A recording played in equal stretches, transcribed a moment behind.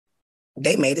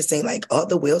They made it seem like all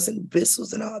the wheels and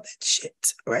whistles and all that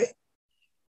shit, right?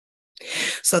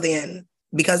 So then,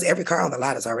 because every car on the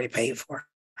lot is already paid for,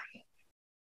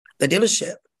 the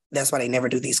dealership, that's why they never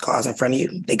do these calls in front of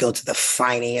you. They go to the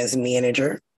finance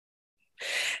manager.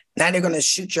 Now they're going to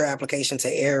shoot your application to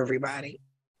everybody.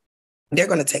 They're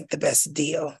going to take the best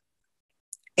deal,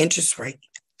 interest rate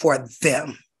for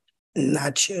them,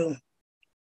 not you,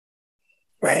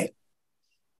 right?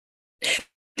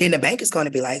 Then the bank is going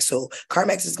to be like, so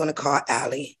CarMax is going to call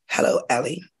Allie. Hello,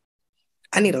 Allie.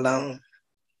 I need a loan.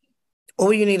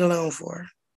 What do you need a loan for?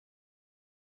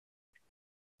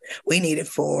 We need it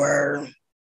for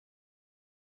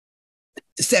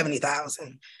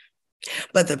 $70,000.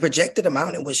 But the projected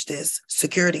amount in which this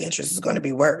security interest is going to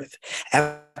be worth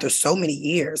after so many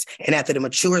years and after it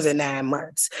matures in 9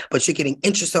 months, but you're getting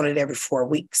interest on it every 4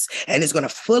 weeks, and it's going to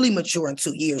fully mature in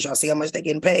 2 years. Y'all see how much they're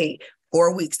getting paid?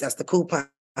 4 weeks, that's the coupon,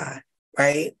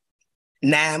 right?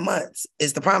 9 months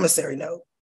is the promissory note.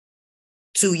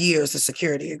 2 years, the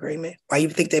security agreement. Why you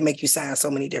think they make you sign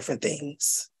so many different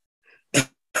things?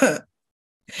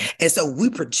 And so we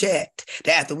project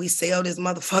that after we sell this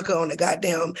motherfucker on the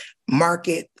goddamn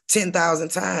market 10,000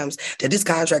 times, that this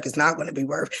contract is not going to be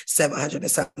worth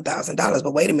 $700,000.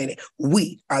 But wait a minute,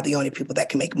 we are the only people that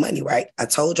can make money, right? I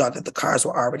told y'all that the cars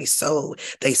were already sold.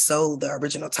 They sold the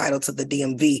original title to the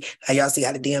DMV. Now y'all see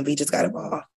how the DMV just got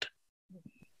involved.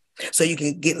 So you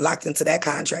can get locked into that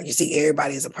contract. You see,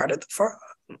 everybody is a part of the fraud.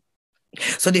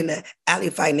 So then the Allie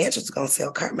Financial is going to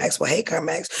sell CarMax. Well, hey,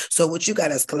 CarMax, so what you got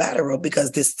as collateral,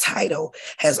 because this title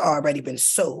has already been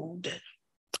sold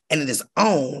and it is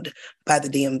owned by the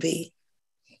DMV.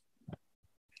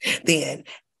 Then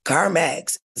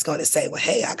CarMax is going to say, well,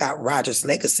 hey, I got Roger's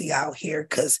legacy out here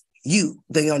because you,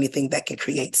 the only thing that can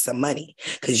create some money,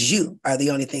 because you are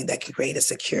the only thing that can create a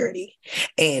security.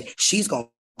 And she's going to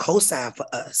co-sign for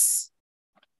us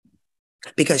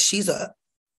because she's a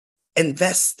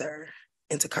investor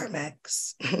into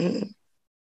CarMax.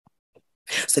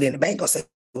 So then the bank gonna say,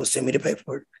 well, send me the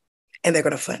paperwork, and they're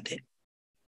gonna fund it.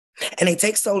 And they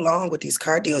take so long with these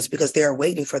car deals because they're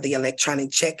waiting for the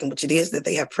electronic check, in which it is that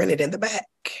they have printed in the back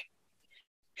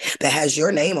that has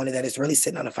your name on it, that is really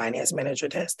sitting on a finance manager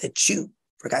desk that you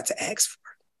forgot to ask for.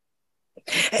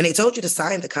 And they told you to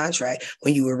sign the contract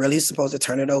when you were really supposed to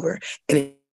turn it over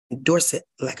and endorse it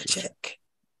like a check.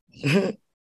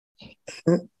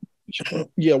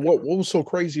 Yeah, what was so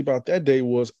crazy about that day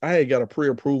was I had got a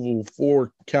pre-approval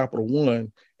for Capital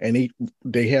One, and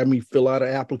they had me fill out an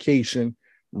application,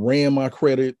 ran my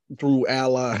credit through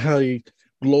Ally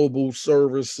Global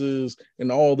Services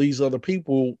and all these other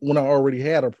people when I already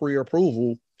had a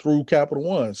pre-approval through Capital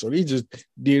One. So they just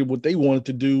did what they wanted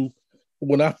to do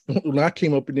when I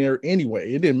came up in there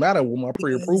anyway. It didn't matter what my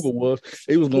pre-approval was.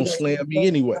 They was going to slam me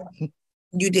anyway.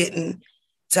 You didn't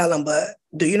tell them, but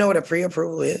do you know what a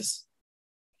pre-approval is?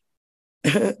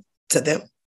 To them,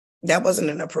 that wasn't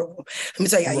an approval. Let me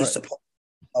tell you how you supposed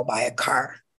to go buy a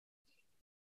car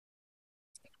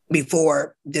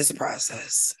before this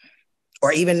process,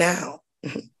 or even now.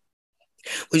 What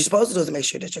you're supposed to do is make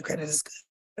sure that your credit is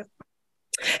good.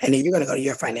 And then you're going to go to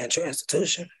your financial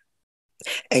institution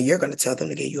and you're going to tell them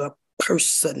to give you a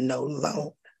personal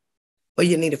loan. What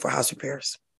you need it for? House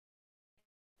repairs.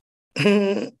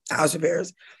 House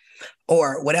repairs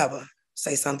or whatever.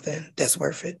 Say something that's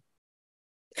worth it.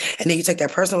 And then you take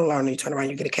that personal loan and you turn around,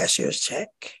 you get a cashier's check.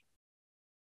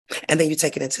 And then you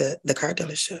take it into the car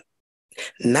dealership.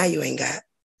 Now you ain't got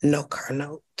no car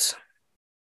note.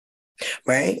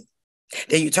 Right?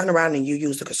 Then you turn around and you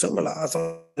use the consumer laws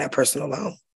on that personal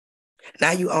loan.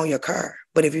 Now you own your car.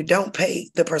 But if you don't pay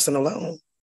the personal loan,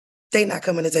 they not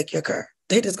coming to take your car.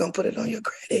 They just gonna put it on your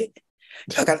credit.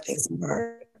 Y'all gotta think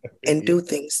smart and do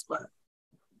things smart.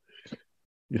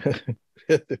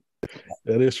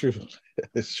 That is true.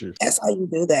 That's true. That's how you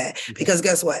do that. Because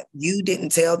guess what? You didn't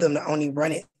tell them to only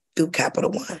run it through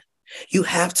Capital One. You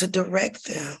have to direct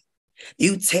them.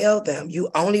 You tell them you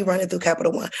only run it through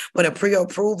Capital One. But a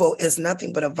pre-approval is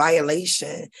nothing but a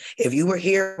violation. If you were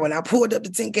here when I pulled up the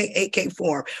 10K 8K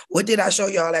form, what did I show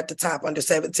y'all at the top under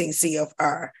 17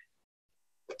 CFR?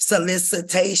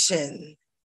 Solicitation.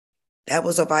 That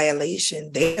was a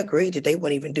violation. They agreed that they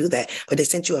wouldn't even do that, but they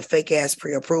sent you a fake ass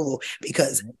pre-approval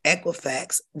because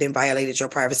Equifax then violated your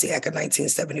Privacy Act of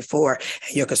 1974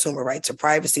 and your consumer right to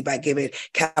privacy by giving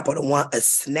Capital One a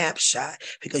snapshot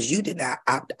because you did not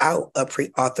opt out of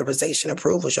pre-authorization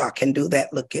approvals. Y'all can do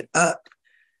that. Look it up.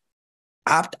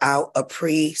 Opt out of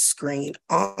pre-screen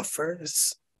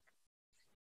offers.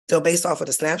 So based off of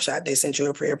the snapshot, they sent you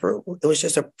a pre-approval. It was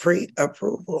just a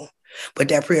pre-approval. But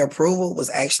that pre-approval was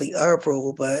actually a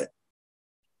approval, but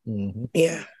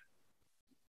yeah.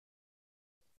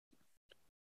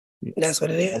 That's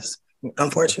what it is.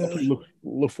 Unfortunately.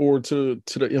 Look forward to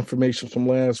the information from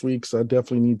last week. So I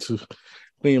definitely need to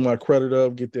clean my credit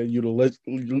up, get that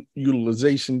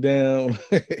utilization down.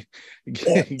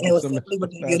 Yeah. And with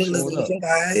the utilization,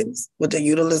 guys, with the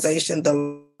utilization,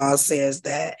 the law says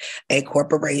that a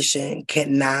corporation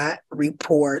cannot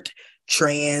report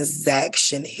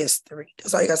transaction history.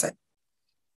 That's all you gotta say.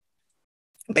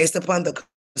 Based upon the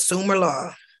consumer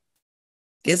law,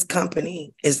 this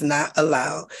company is not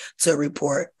allowed to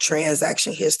report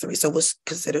transaction history. So what's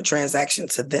considered transaction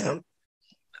to them?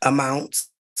 Amounts,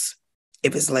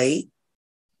 if it's late,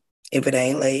 if it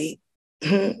ain't late,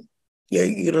 your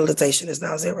utilization is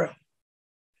now 0.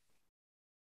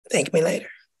 Thank me later.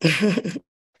 I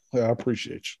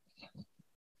appreciate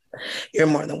you. You're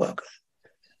more than welcome.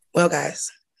 Well, guys,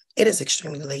 it is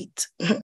extremely late.